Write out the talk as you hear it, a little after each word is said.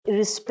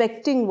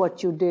respecting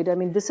what you did. I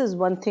mean, this is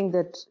one thing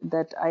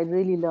that I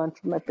really learned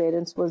from my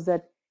parents, was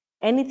that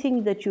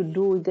anything that you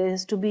do, there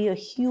has to be a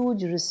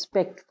huge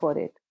respect for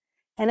it.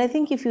 And I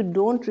think if you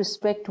don't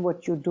respect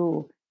what you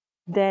do,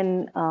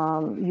 then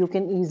you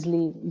can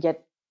easily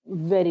get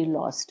very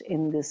lost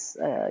in this,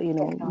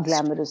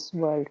 glamorous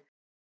world.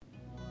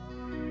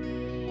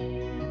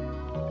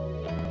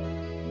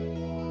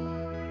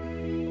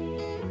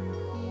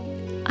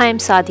 I am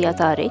Sadia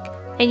Tariq,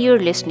 and you're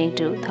listening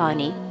to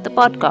Thani, the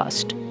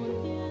podcast.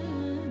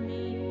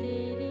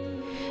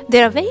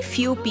 There are very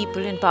few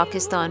people in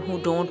Pakistan who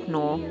don't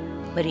know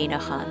Marina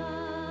Khan,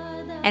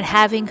 and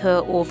having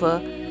her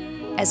over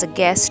as a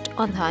guest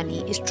on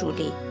Thani is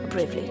truly a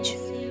privilege.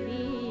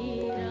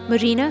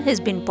 Marina has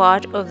been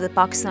part of the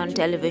Pakistan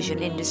television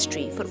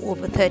industry for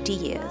over 30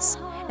 years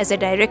as a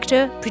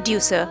director,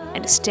 producer,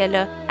 and a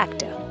stellar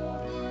actor.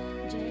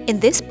 In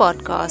this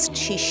podcast,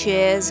 she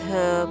shares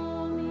her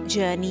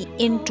journey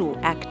into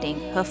acting,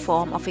 her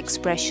form of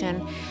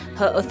expression,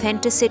 her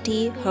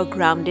authenticity, her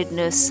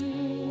groundedness,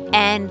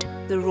 and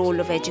the role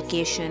of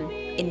education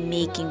in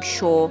making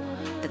sure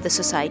that the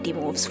society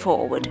moves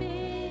forward.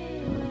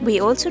 We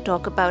also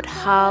talk about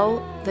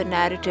how the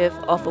narrative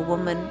of a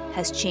woman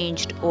has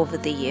changed over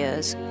the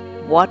years,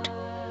 what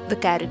the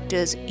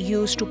characters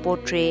used to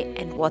portray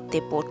and what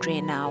they portray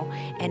now,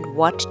 and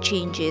what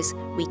changes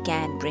we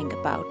can bring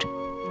about.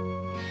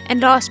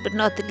 And last but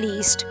not the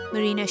least,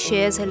 Marina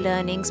shares her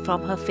learnings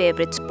from her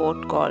favorite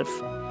sport, golf.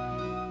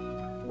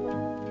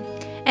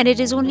 And it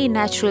is only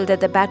natural that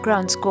the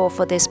background score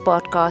for this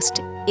podcast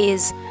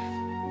is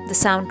the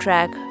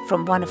soundtrack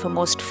from one of her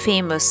most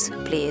famous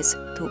plays,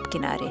 Dhoop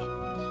Kinare.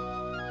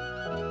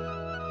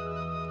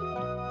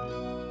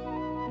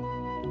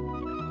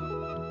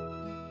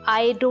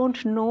 I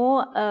don't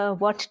know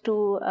what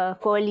to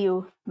call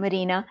you,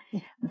 Marina,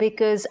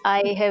 because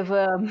I have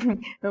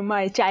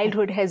my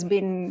childhood has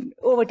been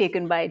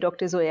overtaken by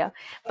Dr. Zoya.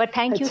 But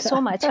thank you so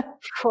much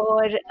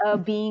for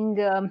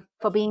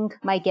being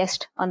my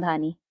guest on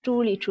Dhani.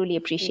 Truly, truly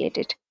appreciate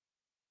it.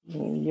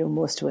 You're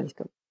most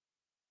welcome.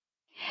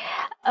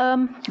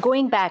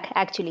 Going back,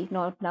 actually,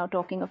 now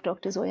talking of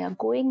Dr. Zoya,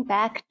 going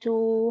back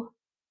to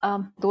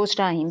those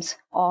times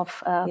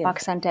of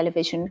Pakistan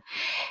television.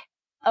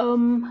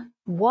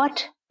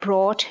 What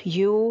brought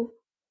you,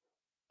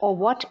 or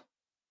what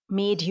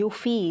made you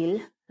feel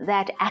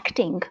that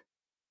acting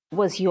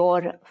was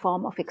your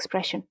form of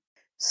expression?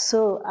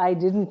 So I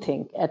didn't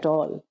think at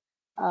all.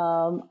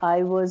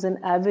 I was an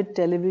avid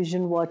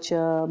television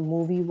watcher,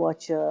 movie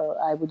watcher.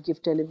 I would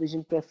give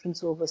television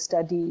preference over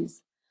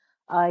studies.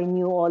 I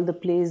knew all the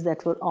plays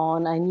that were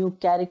on. I knew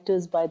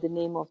characters by the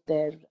name of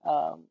their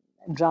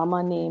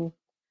drama name.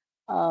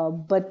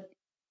 But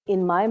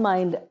in my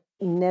mind,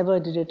 never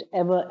did it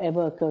ever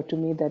occur to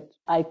me that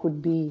I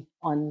could be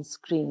on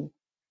screen.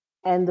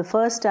 And the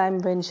first time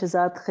when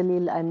Shahzad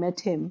Khalil, I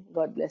met him,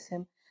 God bless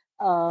him,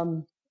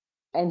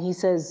 and he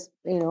says,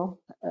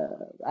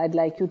 I'd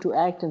like you to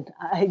act. And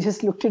I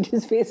just looked at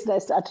his face and I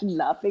started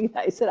laughing.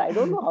 I said, I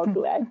don't know how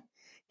to act.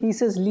 He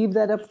says, leave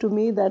that up to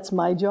me. That's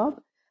my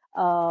job.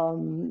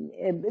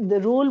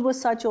 The role was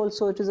such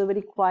also, it was a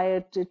very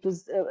quiet, it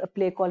was a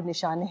play called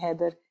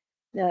Nishan-e-Haider,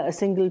 a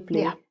single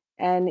play. Yeah.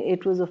 And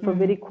it was of a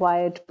very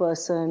quiet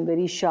person,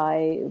 very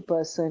shy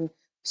person.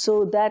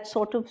 So that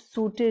sort of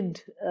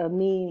suited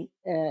me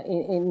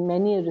in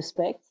many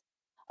respects.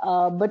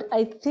 But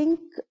I think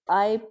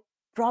I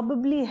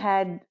probably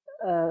had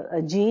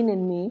a gene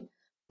in me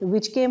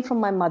which came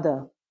from my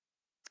mother,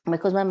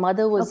 because my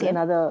mother was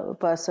another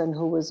person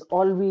who was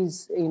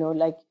always,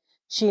 like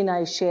she and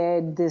I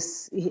shared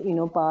this,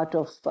 part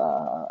of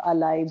our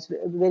lives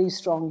very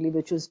strongly,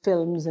 which was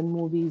films and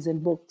movies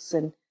and books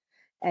and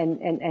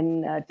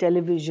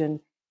television.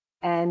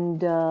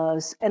 And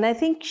I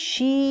think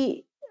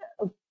she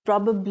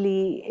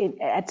probably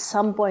at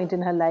some point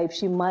in her life,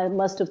 she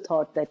must have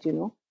thought that,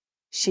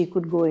 she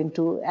could go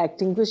into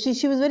acting, because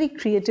she was a very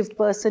creative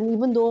person,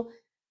 even though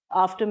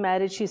after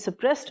marriage she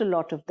suppressed a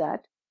lot of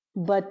that.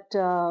 But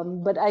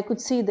I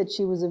could see that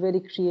she was a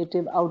very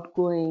creative,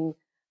 outgoing,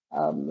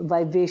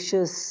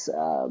 vivacious,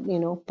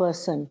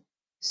 person.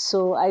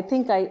 So I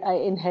think I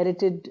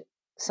inherited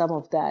some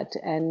of that.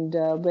 And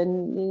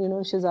when,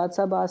 Shahzad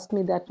Saab asked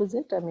me, that was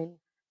it. I mean,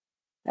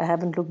 I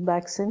haven't looked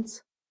back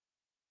since.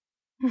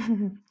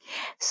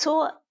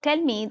 So tell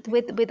me,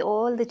 with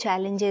all the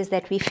challenges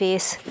that we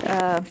face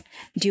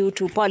due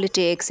to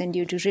politics and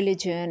due to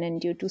religion and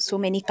due to so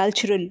many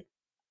cultural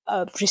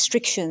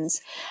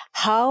restrictions,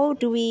 how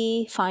do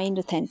we find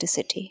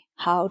authenticity?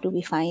 How do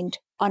we find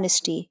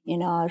honesty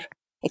in our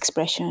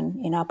expression,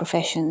 in our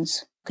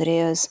professions,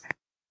 careers?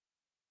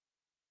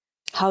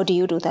 How do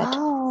you do that?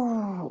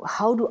 Oh,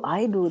 how do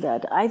I do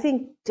that? I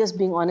think just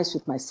being honest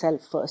with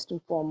myself first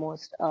and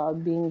foremost,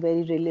 being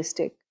very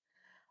realistic.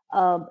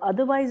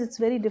 Otherwise, it's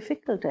very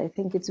difficult. I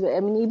think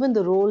even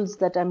the roles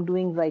that I'm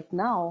doing right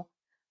now,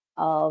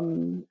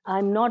 I'm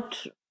not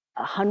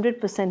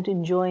 100%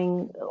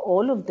 enjoying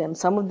all of them.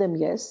 Some of them,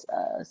 yes.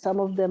 Some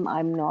of them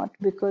I'm not,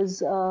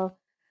 because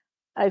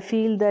I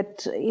feel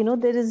that,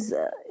 there is,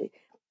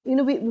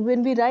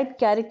 when we write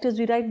characters,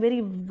 we write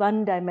very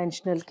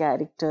one-dimensional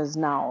characters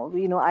now.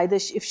 Either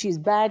if she's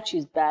bad,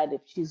 she's bad.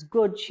 If she's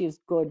good, she's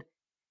good.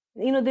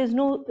 There's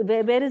no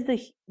where is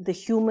the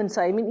human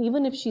side? I mean,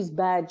 even if she's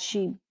bad,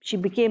 she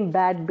became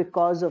bad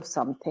because of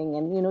something,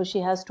 and she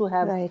has to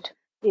have Right.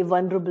 a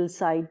vulnerable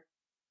side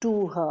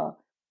to her.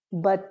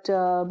 But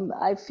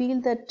I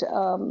feel that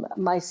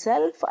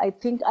myself, I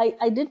think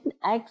I didn't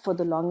act for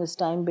the longest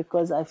time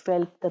because I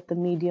felt that the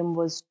medium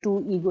was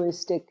too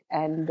egoistic,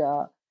 and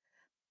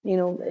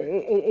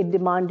it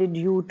demanded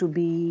you to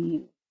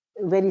be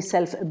very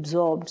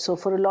self-absorbed. So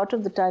for a lot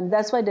of the time,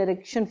 that's why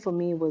direction for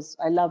me was,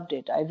 I loved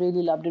it. I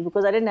really loved it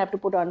because I didn't have to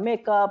put on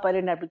makeup. I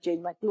didn't have to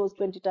change my clothes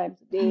 20 times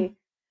a day.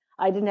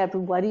 I didn't have to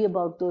worry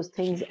about those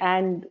things.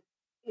 And,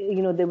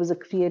 there was a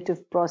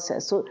creative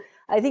process. So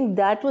I think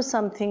that was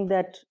something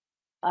that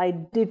I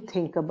did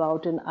think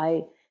about. And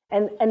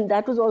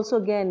that was also,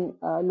 again,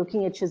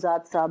 looking at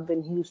Shahzad Saab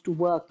when he used to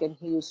work and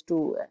he used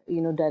to,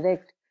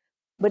 direct.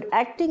 But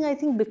acting, I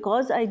think,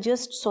 because I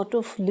just sort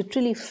of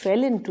literally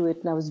fell into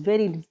it, and I was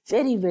very,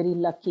 very, very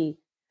lucky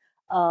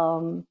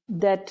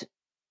that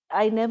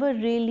I never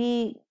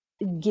really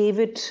gave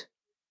it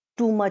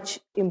too much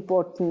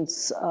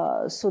importance.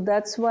 So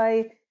that's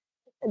why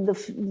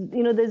there's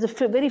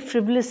a very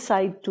frivolous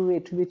side to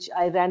it, which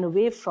I ran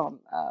away from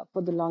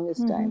for the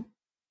longest time.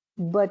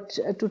 But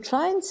to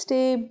try and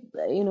stay,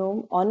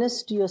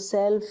 honest to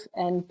yourself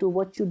and to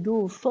what you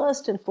do,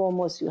 first and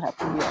foremost, you have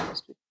to be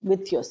honest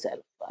with yourself.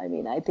 I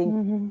mean, I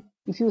think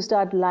if you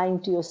start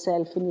lying to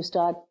yourself and you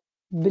start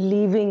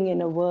believing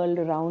in a world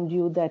around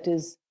you that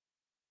is,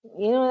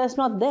 that's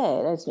not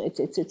there.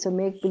 It's a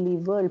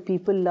make-believe world.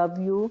 People love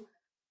you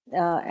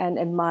and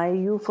admire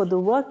you for the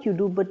work you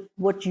do, but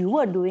what you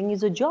are doing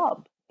is a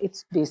job.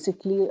 It's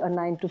basically a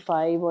 9 to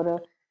 5 or a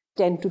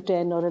 10 to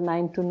 10 or a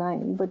 9 to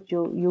 9, but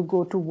you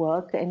go to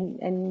work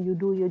and you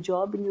do your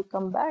job and you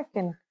come back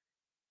and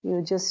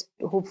you're just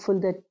hopeful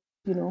that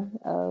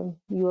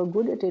you are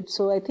good at it.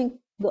 So I think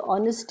the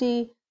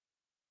honesty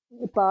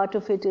part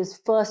of it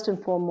is first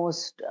and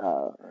foremost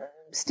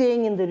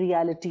staying in the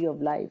reality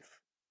of life,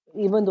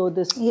 even though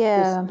this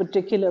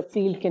particular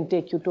field can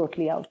take you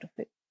totally out of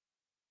it.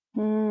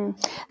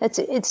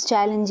 It's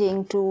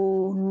challenging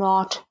to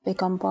not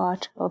become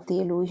part of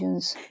the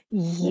illusions.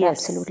 You're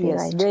absolutely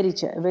right. Very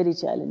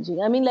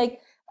challenging. I mean,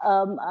 like,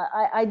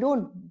 I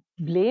don't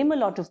blame a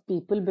lot of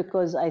people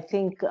because I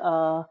think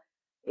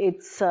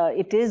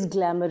it is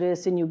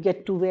glamorous and you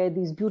get to wear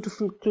these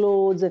beautiful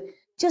clothes.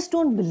 Just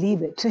don't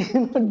believe it.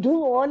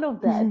 Do all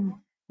of that.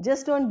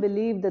 Just don't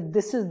believe that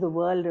this is the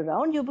world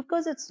around you,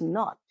 because it's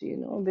not.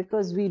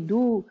 Because we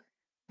do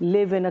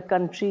live in a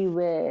country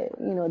where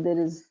there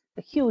is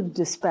a huge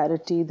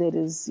disparity. There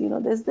is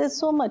there's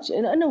so much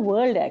in a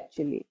world,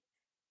 actually,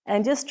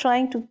 and just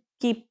trying to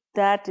keep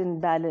that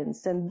in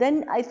balance, and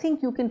then I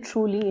think you can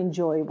truly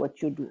enjoy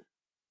what you do,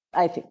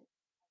 I think.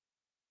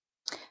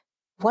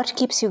 What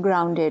keeps you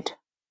grounded?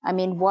 I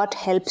mean, what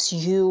helps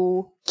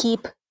you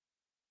keep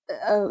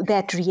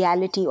that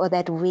reality or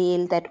that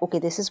veil that, okay,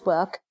 this is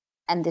work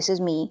and this is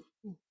me,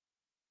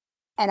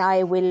 and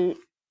I will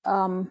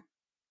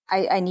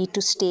I need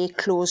to stay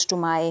close to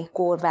my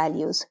core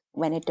values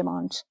when it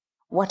demands?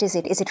 What is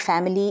it? Is it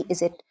family?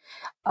 Is it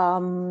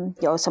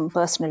some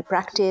personal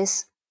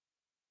practice?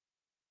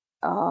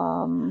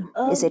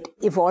 Is it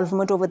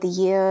evolvement over the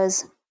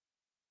years?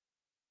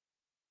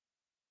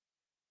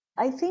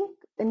 I think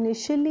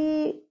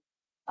initially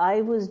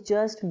I was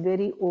just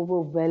very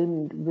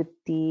overwhelmed with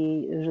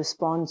the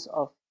response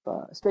of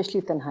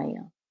especially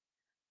Tanhaiya.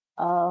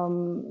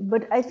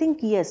 But I think,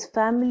 yes,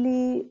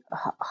 family,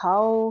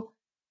 how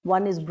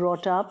one is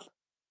brought up,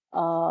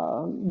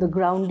 the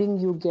grounding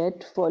you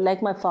get for,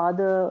 like, my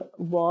father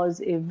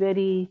was a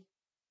very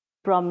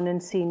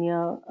prominent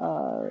senior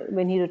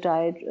when he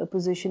retired, a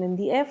position in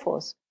the Air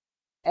Force.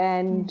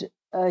 And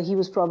he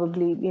was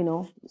probably,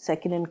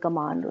 second in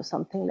command or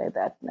something like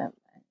that.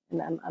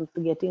 And I'm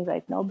forgetting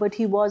right now, but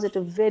he was at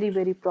a very,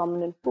 very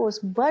prominent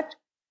post. But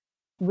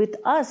with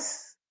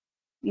us,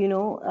 we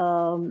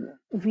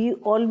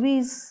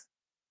always,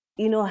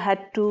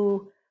 had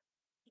to,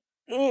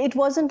 it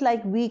wasn't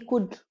like we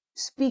could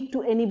speak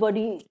to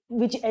anybody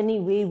which any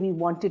way we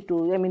wanted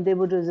to. I mean, there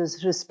was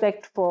this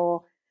respect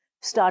for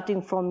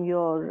starting from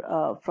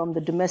from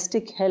the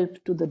domestic help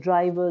to the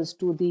drivers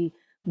to the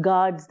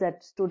guards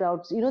that stood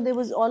out. There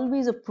was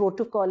always a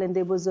protocol, and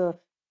there was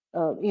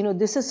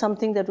this is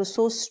something that was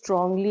so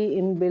strongly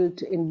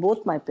inbuilt in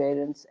both my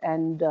parents,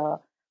 and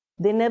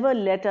they never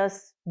let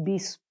us be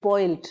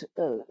spoilt,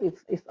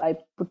 if I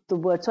put the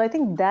word. So I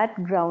think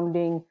that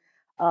grounding.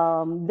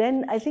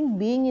 Then I think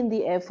being in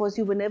the Air Force,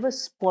 you were never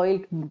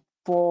spoiled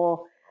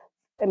for,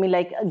 I mean,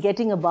 like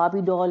getting a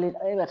Barbie doll.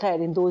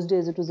 In those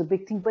days, it was a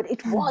big thing, but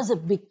it was a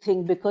big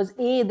thing because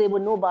there were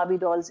no Barbie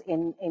dolls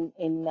in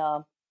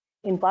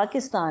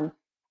Pakistan,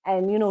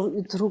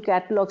 and through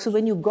catalogs. So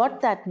when you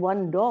got that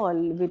one doll,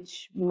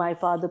 which my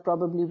father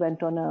probably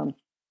went on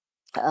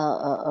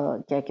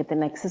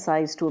an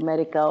exercise to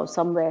America or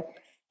somewhere,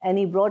 and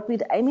he brought me.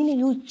 I mean,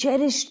 you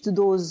cherished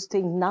those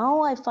things.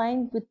 Now I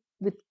find with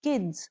with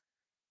kids,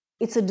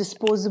 it's a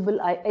disposable,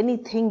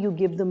 anything you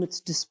give them, it's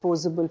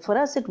disposable. For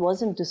us, it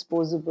wasn't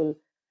disposable.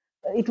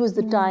 It was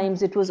the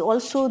times. It was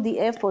also the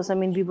Air Force. I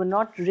mean, we were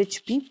not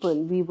rich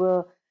people. We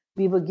were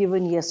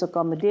given, yes,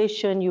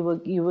 accommodation.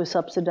 You were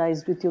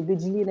subsidized with your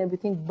bijli and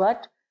everything,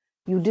 but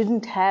you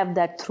didn't have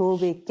that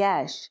throwaway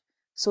cash.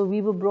 So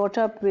we were brought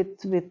up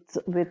with knowing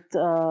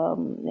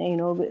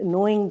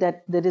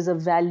that there is a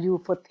value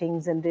for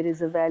things, and there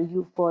is a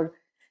value for,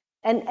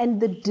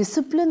 and the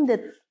discipline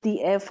that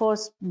the Air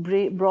Force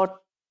brought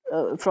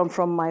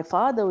from my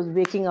father was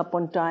waking up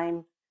on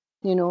time,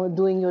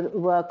 doing your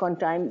work on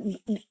time,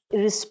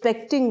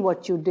 respecting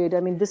what you did. I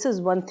mean, this is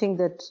one thing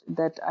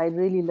that I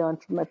really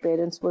learned from my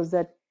parents, was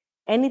that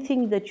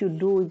anything that you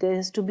do, there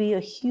has to be a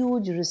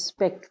huge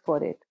respect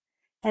for it.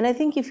 And I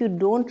think if you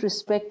don't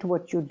respect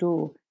what you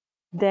do,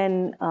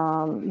 then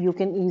you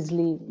can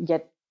easily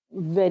get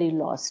very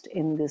lost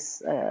in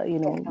this,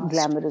 Get lost.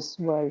 glamorous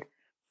world.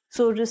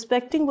 So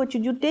respecting what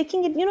you do,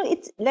 taking it,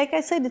 it's like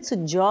I said, it's a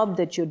job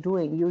that you're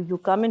doing. You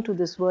come into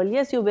this world.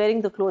 Yes, you're wearing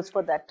the clothes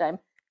for that time,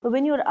 but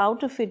when you're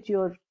out of it,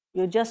 you're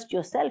just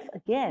yourself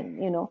again.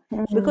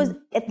 Because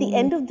at the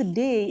end of the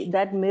day,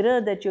 that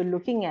mirror that you're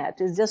looking at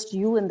is just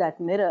you in that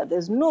mirror.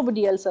 There's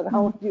nobody else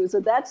around you. So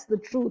that's the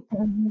truth,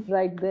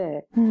 right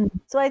there.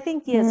 So I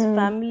think, yes,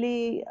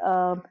 family.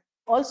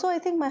 Also, I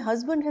think my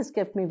husband has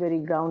kept me very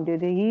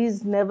grounded.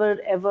 He's never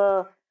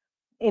ever,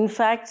 in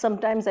fact,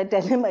 sometimes I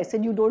tell him, I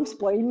said, you don't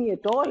spoil me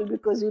at all,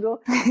 because,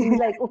 he's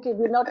like, okay,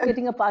 we're not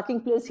getting a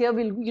parking place here.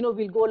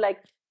 We'll go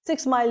like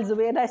 6 miles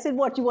away. And I said,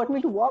 what, you want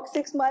me to walk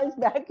 6 miles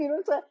back? So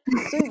these are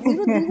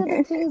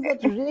the things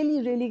that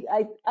really, really,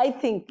 I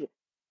think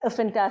are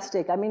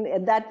fantastic. I mean,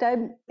 at that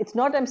time, it's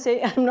not, I'm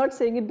not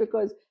saying it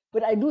because,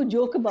 but I do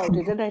joke about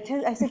it. And I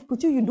said,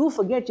 Kuchu, you do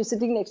forget you're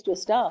sitting next to a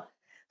star.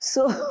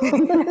 So, so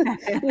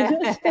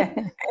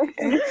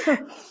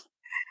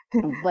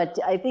but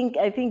I think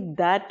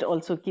that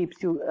also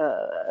keeps you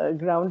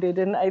grounded,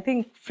 and I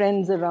think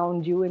friends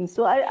around you, and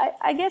so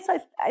I guess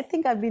I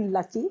think I've been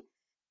lucky,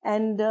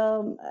 and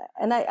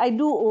I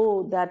do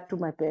owe that to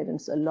my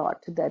parents a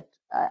lot. That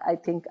I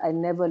think I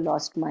never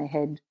lost my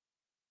head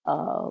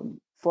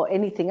for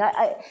anything.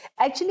 I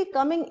actually,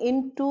 coming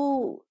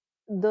into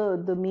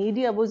the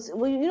media was,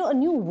 well, a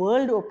new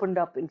world opened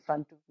up in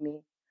front of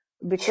me,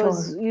 Sure.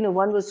 because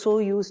one was so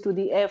used to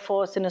the Air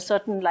Force and a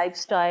certain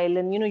lifestyle,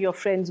 and your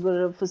friends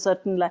were of a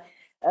certain uh,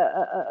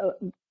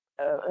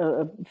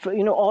 uh,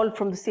 all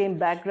from the same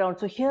background.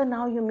 So here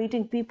now you're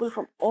meeting people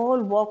from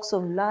all walks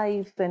of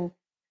life, and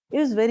it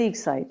was very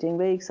exciting,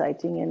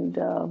 and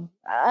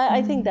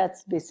I think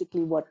that's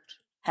basically what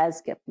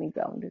has kept me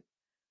grounded.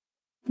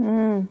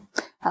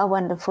 How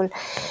wonderful.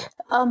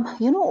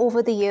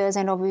 Over the years,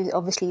 and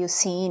obviously you've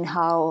seen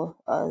how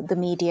the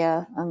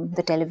media,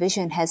 the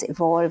television has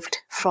evolved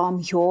from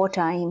your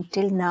time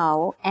till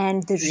now,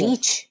 and the Yes,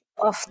 reach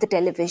of the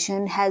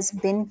television has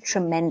been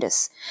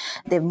tremendous.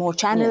 There are more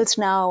yes, channels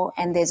now,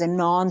 and there's a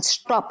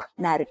non-stop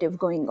narrative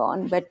going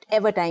on, but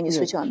every time you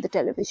switch yes. on the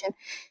television.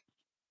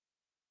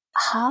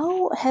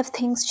 How have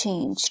things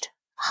changed?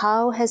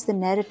 How has the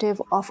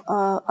narrative of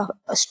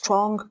a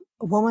strong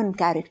woman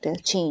character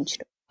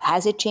changed?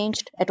 Has it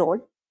changed at all?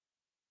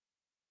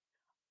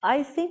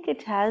 I think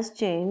it has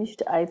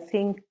changed. I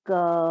think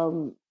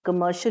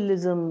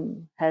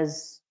commercialism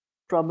has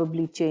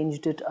probably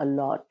changed it a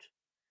lot.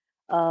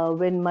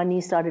 When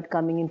money started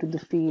coming into the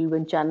field,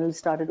 when channels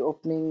started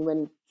opening,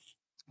 when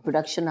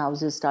production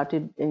houses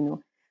started,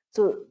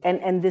 so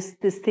and this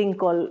thing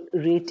called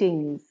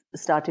ratings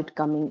started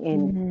coming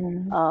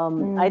in.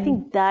 I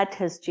think that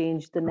has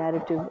changed the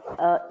narrative.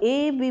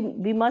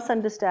 We must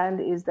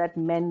understand is that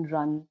men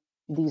run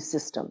these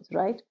systems,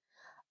 right?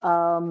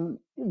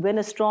 When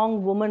a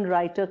strong woman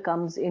writer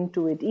comes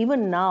into it,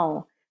 even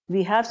now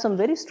we have some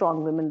very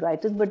strong women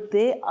writers, but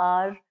they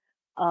are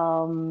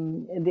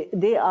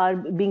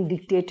being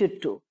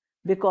dictated to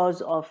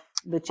because of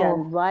the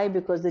channel. Oh, Why?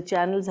 Because the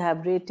channels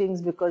have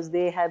ratings, because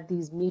they have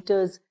these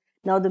meters.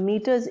 Now the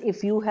meters,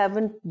 if you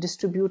haven't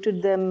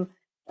distributed them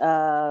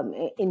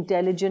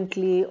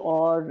intelligently,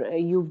 or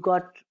you've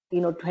got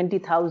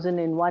 20,000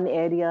 in one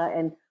area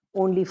and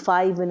only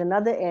 5 in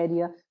another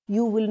area,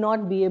 you will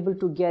not be able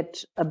to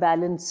get a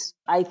balance,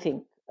 I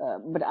think.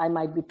 But I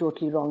might be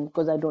totally wrong,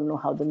 because I don't know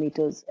how the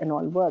meters and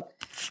all work.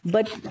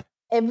 But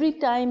every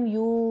time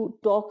you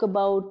talk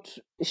about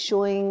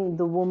showing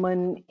the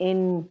woman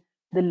in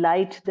the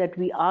light that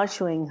we are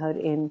showing her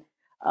in,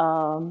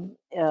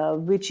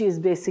 which is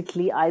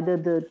basically either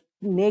the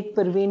Nek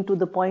Parveen to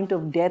the point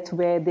of death,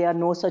 where there are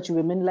no such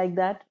women like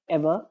that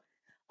ever.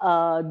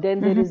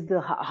 Then there is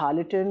the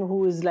harlotry,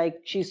 who is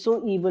like, she's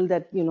so evil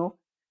that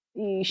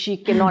she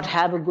cannot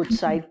have a good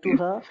side to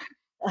her.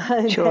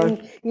 sure.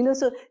 Then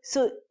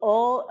so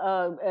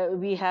or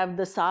we have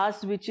the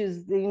sas, which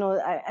is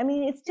I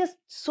mean, it's just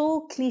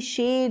so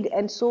cliched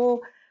and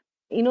so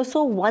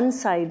so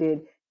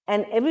one-sided.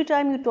 And every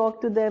time you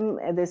talk to them,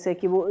 they say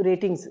कि वो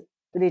ratings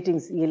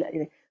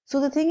so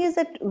the thing is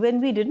that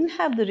when we didn't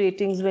have the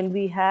ratings, when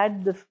we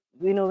had the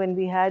when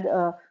we had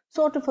a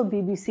sort of a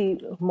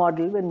BBC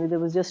model when there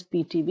was just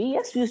PTV.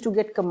 Yes, we used to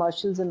get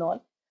commercials and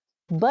all,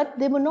 but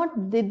they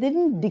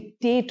didn't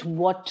dictate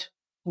what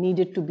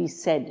needed to be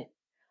said.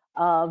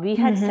 We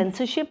had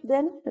censorship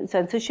then.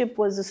 Censorship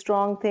was a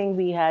strong thing.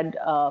 We had,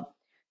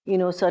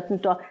 certain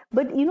talk.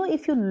 But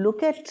if you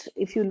look at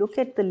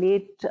the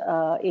late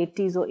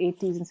 80s or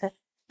 80s and say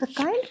the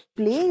kind of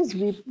plays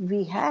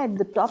we had,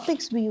 the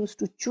topics we used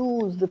to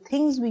choose, the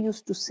things we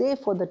used to say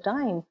for the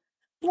time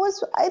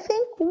was, I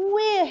think,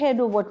 way ahead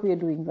of what we are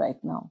doing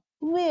right now.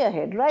 Way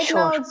ahead. Right Sure.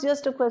 now, it's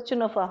just a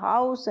question of a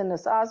house and a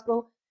saas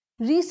bahu.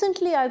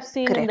 Recently, I've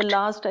seen in the Correct.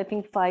 last, I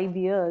think, 5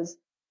 years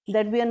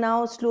that we are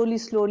now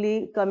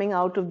slowly coming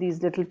out of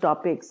these little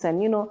topics.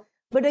 And,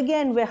 but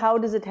again, how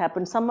does it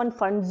happen? Someone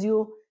funds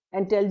you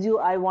and tells you,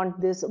 I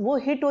want this. Wo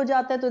hit ho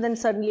jata hai, so then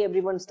suddenly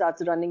everyone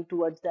starts running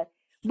towards that.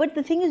 But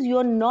the thing is,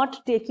 you're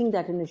not taking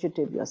that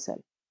initiative yourself.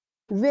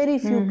 Very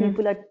few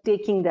people are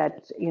taking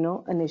that,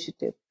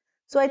 initiative.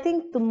 So I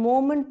think the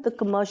moment the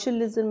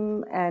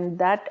commercialism and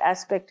that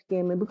aspect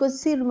came in,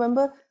 because see,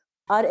 remember,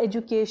 our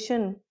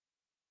education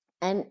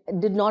and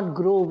did not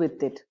grow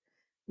with it.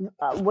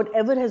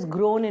 Whatever has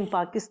grown in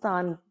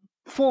Pakistan,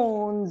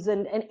 phones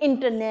and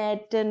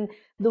internet and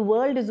the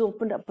world is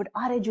opened up, but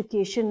our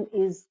education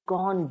is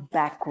gone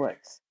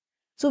backwards.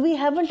 So we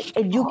haven't Oh,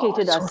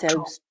 educated so true.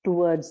 ourselves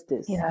towards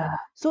this. Yeah.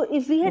 So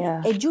if we had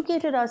Yeah.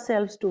 educated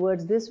ourselves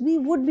towards this, we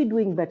would be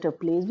doing better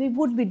plays, we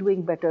would be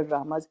doing better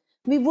dramas,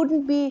 we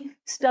wouldn't be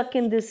stuck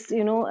in this,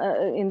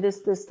 in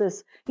this,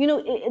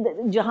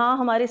 जहाँ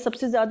हमारे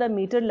सबसे ज्यादा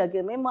metre लगे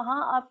हुए, वहाँ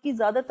आपकी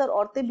ज्यादातर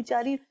औरतें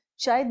बिचारी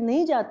शायद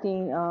नहीं जाती,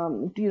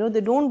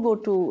 they don't go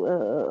to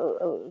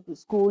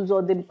schools,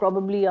 or they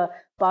probably are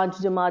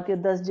 5 जमात या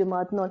 10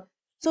 जमात not.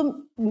 So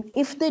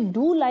if they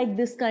do like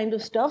this kind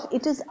of stuff,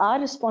 it is our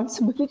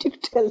responsibility to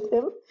tell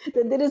them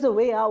that there is a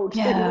way out.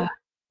 Yeah.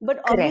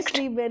 But Correct.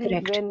 obviously,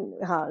 Correct.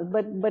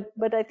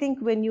 but I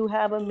think when you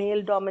have a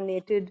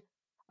male-dominated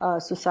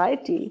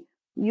society,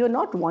 you're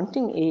not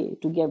wanting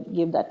to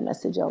give that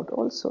message out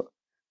also.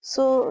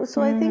 So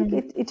I think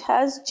it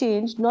has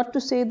changed. Not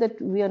to say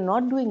that we are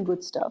not doing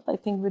good stuff. I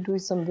think we're doing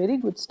some very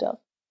good stuff.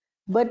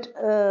 But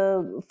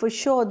for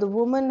sure, the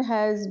woman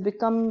has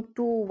become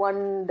too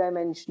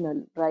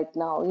one-dimensional right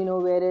now.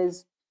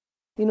 Whereas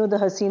the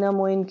Hasina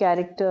Moin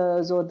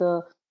characters or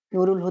the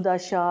Nurul Huda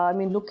Shah. I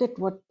mean, look at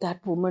what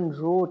that woman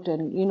wrote,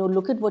 and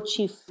look at what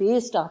she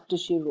faced after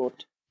she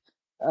wrote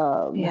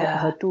her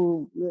Yeah.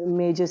 two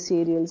major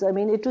serials. I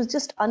mean, it was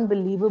just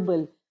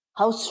unbelievable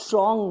how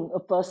strong a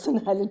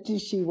personality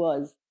she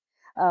was.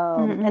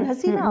 And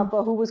Hasina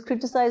Appa, who was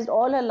criticized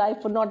all her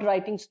life for not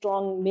writing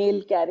strong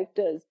male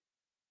characters,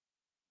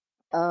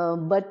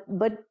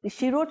 but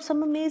she wrote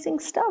some amazing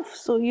stuff.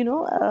 So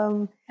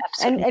and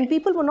Absolutely.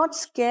 people were not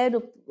scared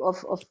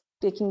of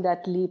taking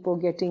that leap or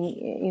getting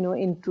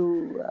into.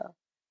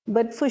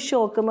 But for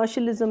sure,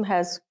 commercialism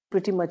has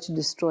pretty much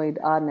destroyed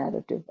our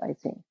narrative, I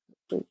think.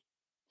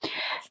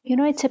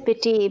 It's a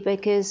pity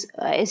because,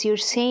 as you're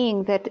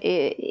saying, that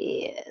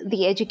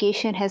the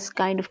education has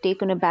kind of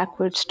taken a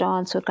backward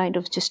stance or kind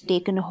of just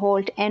taken a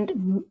halt,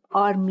 and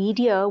our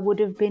media would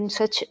have been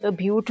such a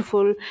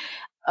beautiful,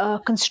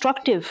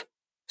 constructive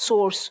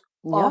source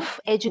Yeah, of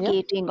yeah,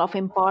 educating, of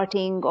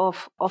imparting,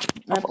 of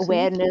absolutely.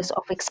 awareness,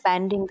 of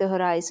expanding the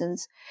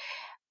horizons.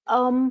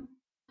 Um,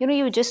 you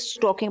were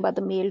just talking about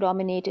the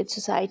male-dominated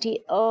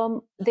society.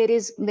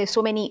 There's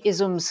so many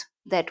isms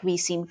that we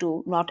seem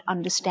to not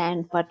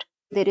understand, but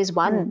there is Hmm.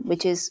 one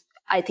which is,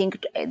 I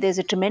think, there's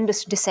a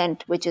tremendous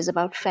dissent, which is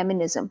about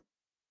feminism.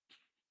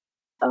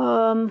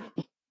 Um,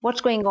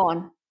 what's going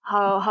on?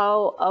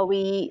 How are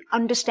we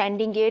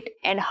understanding it,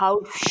 and how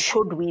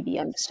should we be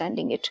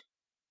understanding it?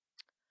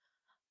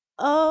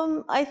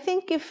 I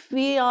think if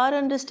we are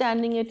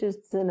understanding it,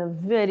 it's in a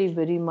very,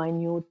 very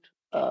minute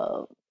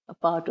uh,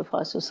 part of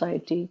our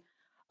society.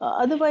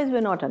 Otherwise,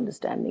 we're not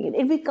understanding it.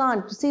 If we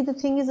can't, see, the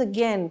thing is,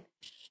 again,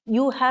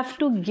 you have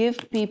to give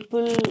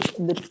people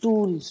the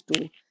tools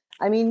to.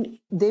 I mean,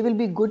 there will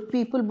be good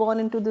people born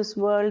into this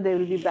world, there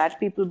will be bad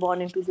people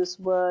born into this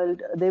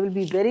world, there will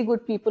be very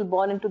good people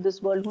born into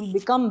this world who will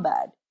become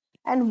bad.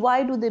 And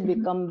why do they Mhm.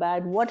 become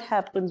bad? What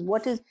happens?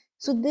 What is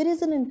so? There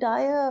is an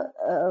entire,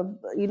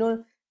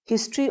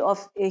 history of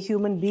a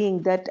human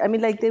being that, I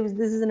mean, like, this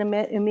is an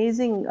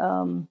amazing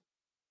um,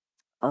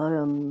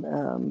 um,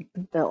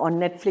 on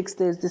Netflix.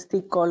 There's this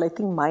thing called, I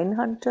think,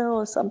 Mindhunter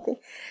or something.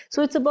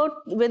 So it's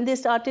about when they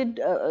started,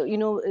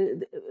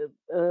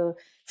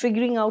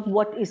 figuring out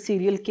what is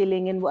serial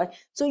killing and why.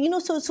 So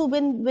so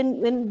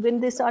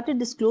when they started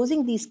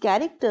disclosing these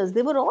characters,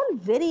 they were all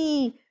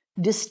very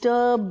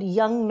disturbed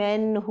young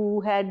men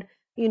who had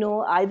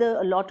either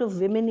a lot of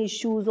women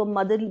issues or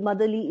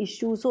motherly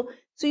issues. So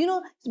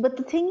but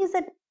the thing is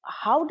that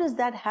how does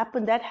that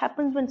happen? That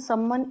happens when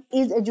someone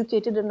is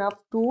educated enough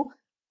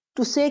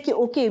to say कि,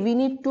 okay, we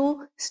need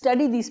to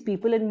study these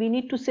people, and we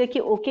need to say कि,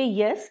 okay,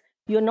 yes,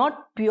 you're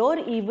not pure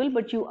evil,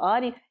 but you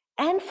are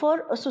and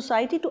for a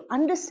society to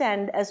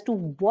understand as to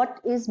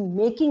what is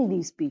making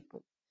these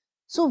people.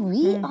 So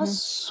we are Mm-hmm.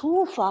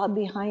 so far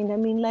behind. I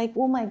mean, like,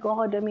 oh my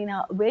God, I mean,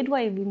 where do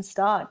I even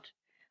start?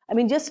 I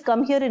mean, just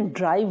come here and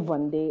drive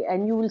one day,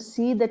 and you will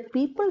see that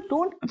people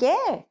don't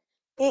care.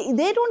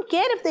 They don't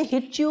care if they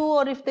hit you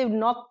or if they've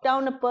knocked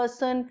down a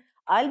person.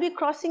 I'll be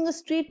crossing a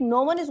street,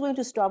 no one is going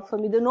to stop for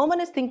me. No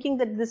one is thinking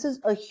that this is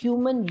a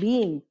human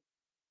being.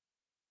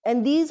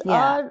 And these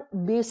Yeah, are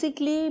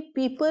basically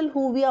people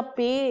who we are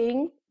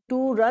paying to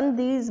run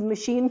these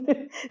machines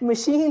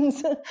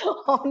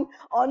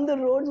on the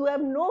roads, who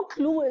have no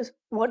clue as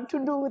what to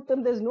do with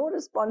them. There's no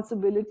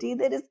responsibility.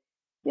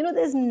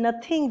 There's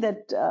nothing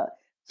that.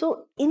 So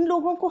इन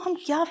लोगों को हम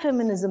क्या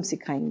feminism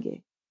सिखाएंगे?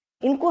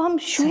 इनको हम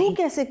शुरू सही.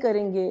 कैसे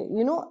करेंगे?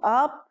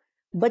 आप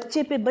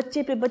बच्चे पे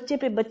बच्चे पे बच्चे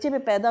पे बच्चे पे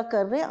पैदा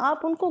कर रहे हैं,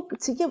 आप उनको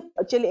सीखिए.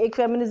 चलिए, एक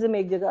फेमिनिज्म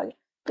एक जगह,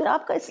 फिर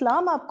आपका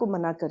इस्लाम आपको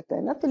मना करता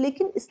है ना. तो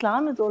लेकिन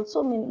Islam is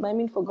also, I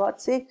mean, for God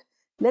sake,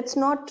 let's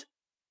not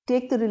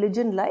take the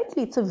religion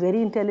lightly. It's a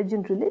very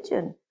intelligent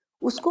religion.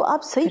 उसको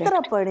आप सही तरह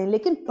Correct. पढ़ें,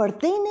 लेकिन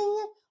पढ़ते ही नहीं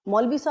है.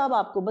 मौलवी साहब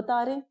आपको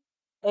बता रहे हैं,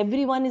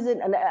 everyone is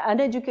an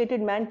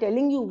uneducated man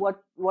telling you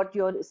what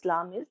your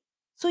Islam is.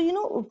 So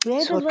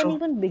where So does one true.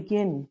 even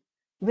begin?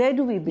 Where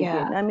do we Yeah.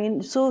 begin? I mean,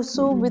 so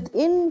Mm.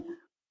 within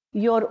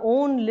your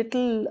own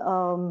little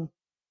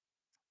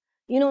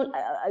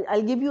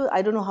I'll give you,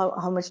 I don't know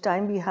how much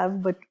time we have,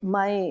 but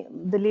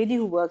the lady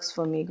who works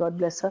for me, God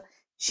bless her,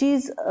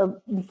 she's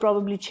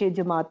probably Che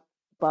Jamaat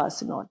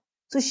pass and all.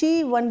 So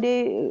she, one day,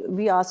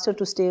 we asked her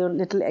to stay a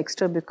little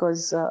extra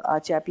because our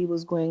chappie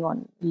was going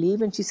on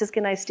leave, and she says,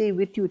 can I stay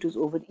with you? It was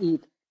over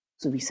Eid.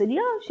 So we said,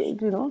 yeah,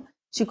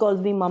 she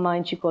calls me mama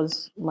and she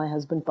calls my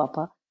husband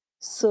papa.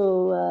 So,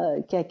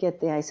 kya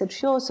kehte hain? I said,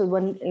 sure. So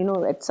when,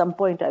 at some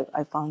point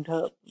I found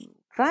her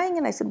crying,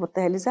 and I said, what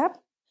the hell is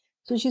happening?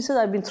 So she says,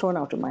 I've been thrown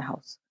out of my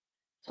house.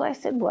 So I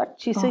said, what?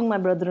 She's Oh. saying, my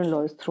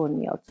brother-in-law has thrown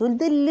me out. So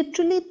they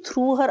literally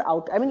threw her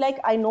out. I mean,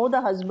 like, I know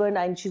the husband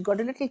and she's got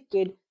a little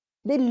kid.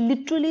 They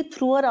literally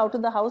threw her out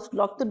of the house,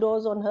 locked the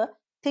doors on her,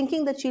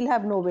 thinking that she'll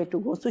have nowhere to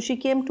go. So she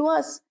came to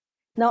us.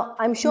 Now,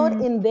 I'm sure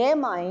Mm. in their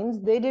minds,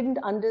 they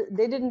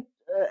didn't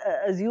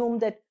assume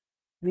that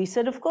we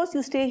said, of course,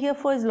 you stay here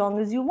for as long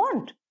as you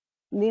want.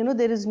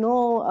 There is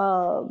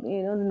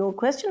no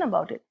question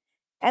about it.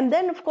 And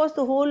then, of course,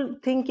 the whole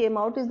thing came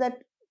out is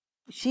that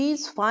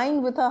she's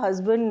fine with her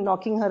husband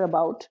knocking her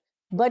about,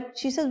 but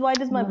she says, why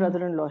does my Mm.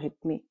 brother-in-law hit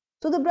me?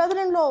 So the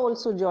brother-in-law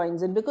also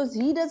joins in because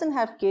he doesn't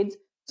have kids.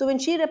 So when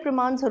she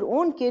reprimands her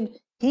own kid,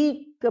 he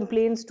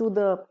complains to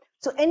the.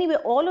 So anyway,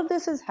 all of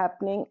this is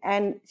happening,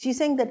 and she's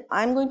saying that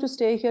I'm going to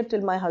stay here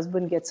till my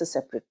husband gets a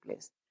separate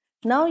place.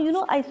 Now,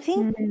 I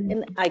think, Mm.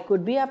 and I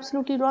could be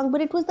absolutely wrong,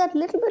 but it was that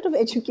little bit of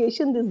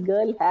education this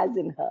girl has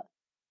in her.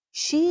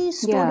 She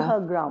stood Yeah. her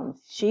ground.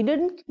 She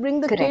didn't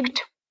bring the kid.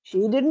 Correct.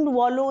 She didn't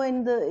wallow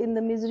in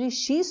the misery.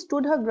 She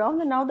stood her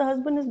ground, and now the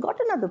husband has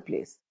got another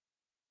place,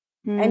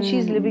 and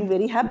she's living Mm.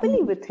 very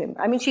happily with him.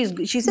 I mean,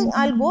 she's saying,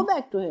 I'll go Mm.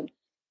 back to him.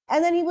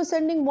 And then he was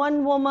sending one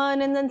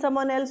woman and then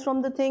someone else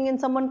from the thing,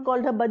 and someone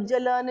called her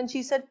Bajjalan, and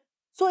she said,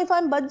 so if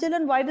I'm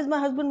Bajjalan, why does my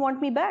husband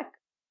want me back?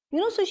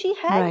 So she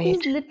had Right.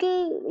 these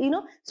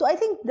little, so I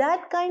think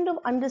that kind of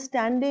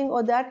understanding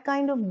or that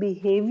kind of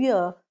behavior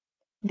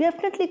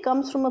definitely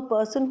comes from a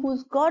person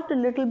who's got a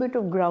little bit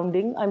of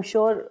grounding. I'm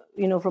sure,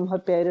 from her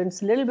parents,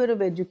 a little bit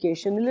of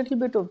education, a little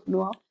bit of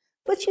know-how,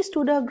 but she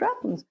stood her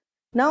grounds.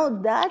 Now,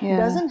 that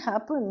Yeah. doesn't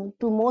happen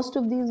to most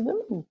of these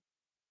women.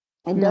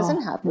 It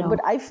doesn't No. happen. No.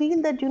 But I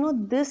feel that,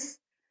 this,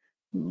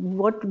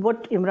 what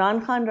Imran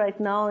Khan right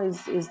now is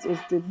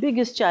the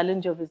biggest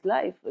challenge of his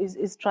life,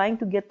 is trying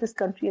to get this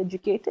country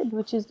educated,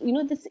 which is,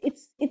 this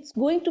it's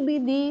going to be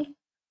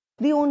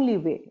the only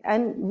way.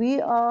 And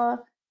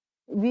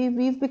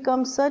we've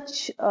become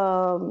such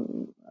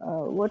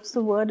what's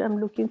the word I'm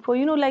looking for,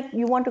 like,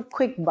 you want a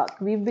quick buck.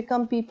 We've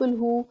become people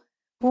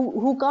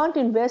who can't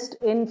invest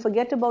in,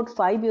 forget about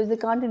 5 years, they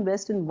can't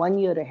invest in 1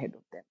 year ahead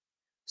of them.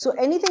 So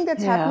anything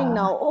that's happening Yeah.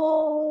 now,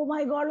 oh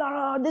my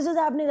God, this is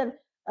happening, that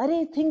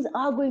things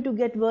are going to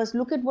get worse.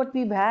 Look at what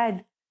we've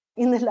had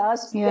in the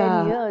last 10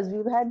 Yeah. years.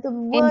 We've had the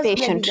worst bloody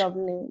Impatient.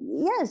 governing.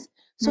 Yes.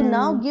 So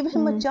now Mm. give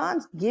him a Mm.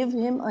 chance. Give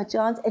him a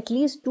chance. At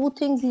least two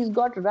things he's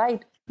got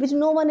right, which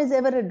no one has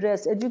ever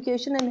addressed: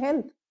 education and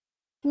health.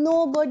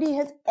 Nobody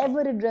has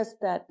ever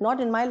addressed that.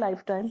 Not in my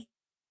lifetime.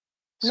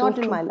 So Not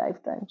in true. my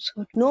lifetime.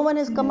 So true. No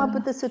one has come up Yeah.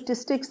 with the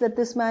statistics that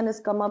this man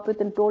has come up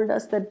with and told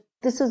us that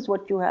this is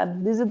what you have,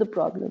 these are the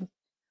problems.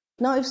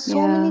 Now, if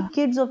so many Yeah.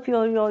 kids of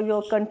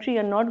your country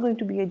are not going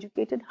to be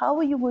educated, how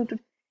are you going to?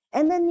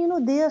 And then,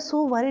 they are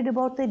so worried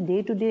about their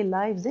day-to-day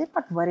lives. They're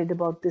not worried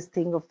about this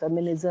thing of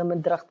feminism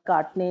and दरख्त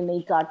काटने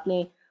नहीं काटने.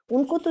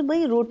 उनको तो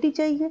भाई रोटी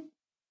चाहिए.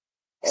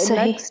 सही.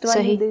 Next one,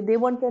 सही. they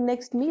want their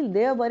next meal.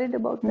 They are worried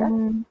about that.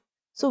 Mm.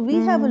 So we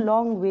have a Mm.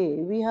 long way.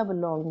 We have a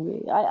long way.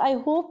 I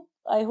hope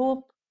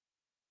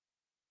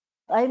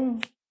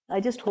I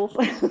just hope.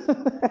 I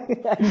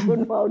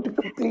don't know how to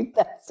complete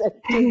that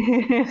sentence.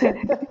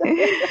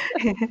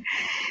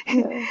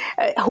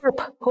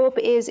 Hope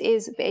is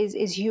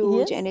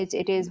huge, Yes. and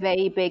it is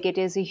very big. It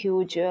is a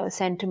huge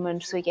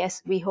sentiment. So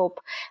yes, we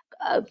hope.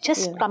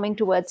 just Yeah. coming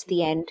towards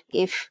the end,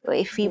 if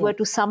we were Yeah.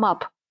 to sum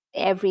up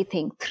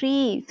everything,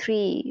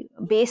 three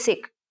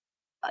basic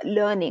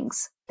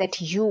learnings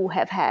that you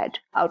have had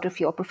out of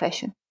your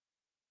profession,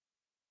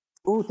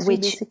 Oh, three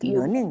which basic you,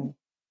 learning.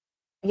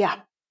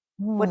 yeah,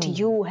 what Hmm.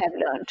 you have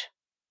learned.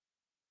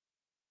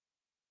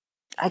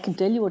 I can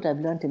tell you what I've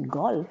learned in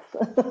golf.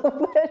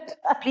 but,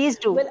 Please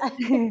do. well,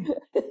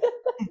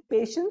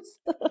 patience,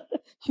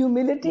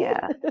 humility.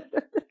 Yeah.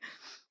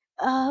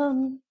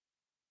 um,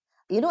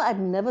 I've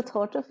never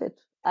thought of it.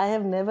 I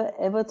have never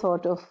ever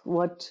thought of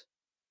what,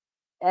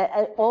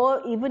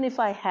 or even if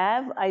I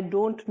have, I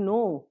don't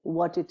know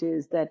what it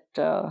is that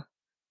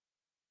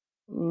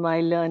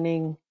my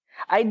learning.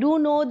 I do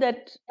know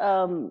that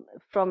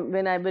from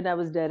when I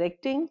was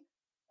directing,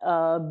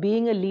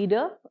 being a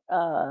leader,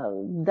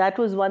 that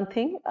was one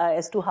thing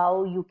as to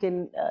how you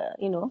can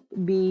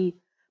be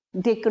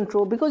take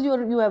control, because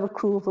you have a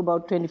crew of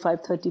about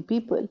 25, 30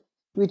 people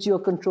which you're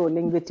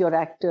controlling with your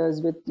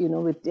actors, with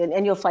with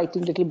and you're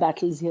fighting little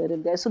battles here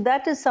and there. So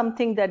that is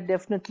something that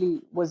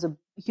definitely was a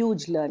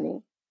huge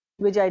learning,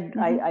 which I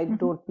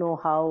don't know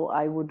how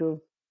I would have,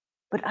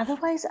 but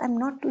otherwise I'm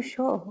not too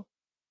sure.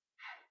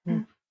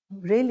 Mm.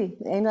 Really,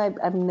 and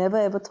I've never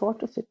ever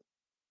thought of it.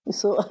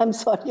 So I'm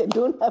sorry, I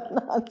don't have an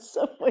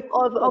answer for you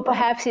for Or that.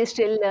 perhaps you're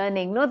still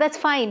learning. No, that's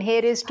fine.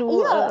 Here is to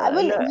Yeah,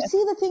 well, you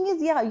see, the thing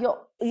is, yeah,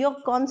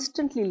 you're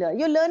constantly learning.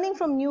 You're learning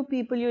from new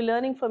people. You're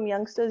learning from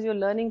youngsters. You're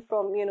learning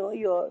from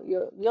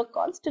you're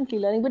constantly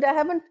learning. But I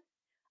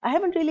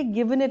haven't really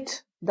given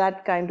it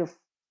that kind of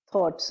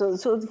thought.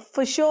 So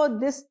for sure,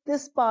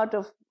 this part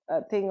of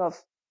thing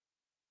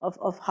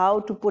of how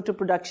to put a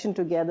production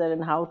together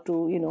and how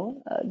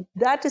to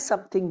that is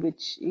something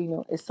which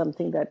is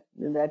something that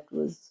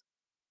was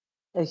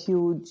a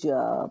huge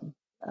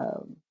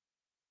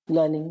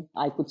learning,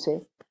 I could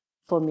say,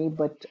 for me.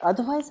 But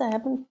otherwise I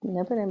haven't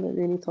never ever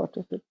really thought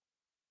of it.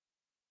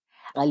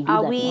 I'll do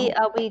are that we now.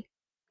 are we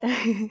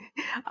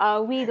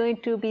are we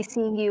going to be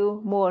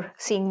seeing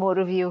more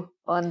of you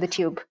on the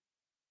tube?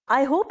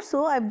 I hope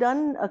so. I've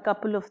done a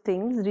couple of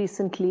things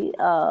recently,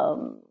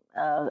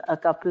 a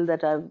couple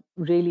that I've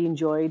really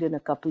enjoyed and a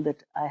couple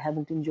that I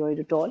haven't enjoyed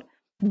at all.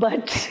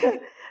 But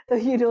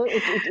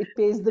it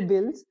pays the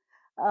bills.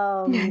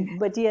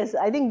 But yes,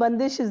 I think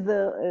Bandish is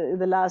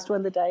the last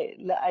one that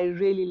I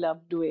really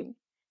loved doing.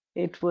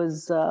 It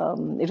was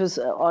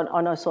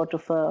on a sort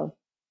of a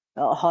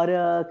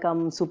horror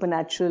come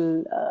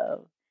supernatural,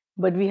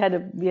 but we had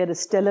a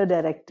stellar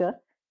director,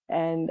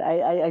 and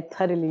I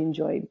thoroughly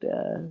enjoyed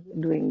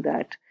doing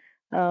that.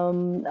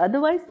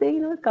 Otherwise,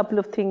 a couple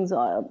of things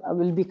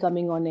will be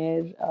coming on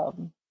air.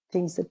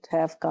 Things that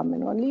have come,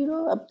 and only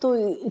अब तो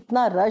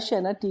इतना rush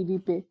है ना TV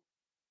पे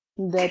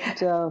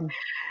that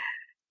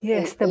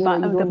Yes, you the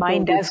don't know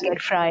mind does which.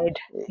 get fried.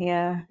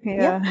 Yeah,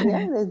 Yeah,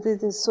 yeah. yeah.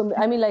 There's so,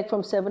 I mean, like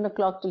from 7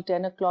 o'clock till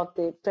 10 o'clock,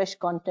 they fresh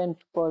content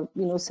for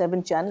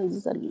 7 channels.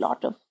 Is a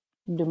lot of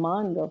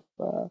demand of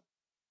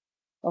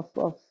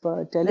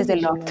There's a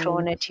lot television. I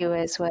thrown mean, at you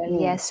as well. yeah,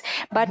 Yes,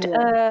 but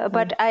yeah,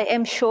 yeah. I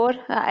am sure.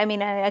 I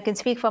mean, I can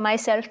speak for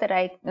myself that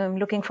I am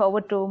looking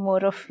forward to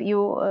more of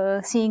you,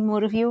 seeing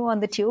more of you on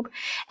the tube,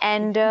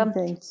 and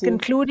Thank you.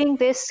 concluding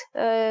this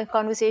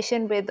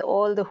conversation with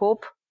all the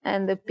hope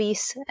and the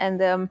peace and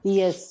the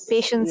Yes,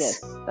 patience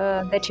yes.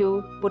 that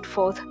you put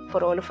forth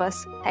for all of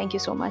us. Thank you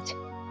so much.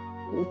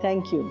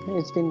 Thank you.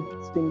 It's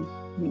been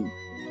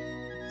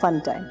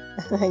fun time.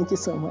 Thank you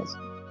so much.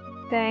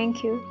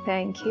 Thank you.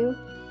 Thank you.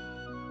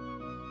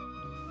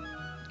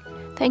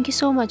 Thank you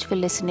so much for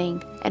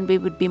listening, and we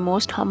would be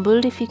most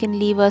humbled if you can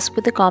leave us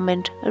with a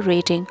comment, a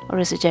rating, or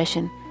a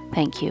suggestion.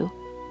 Thank you.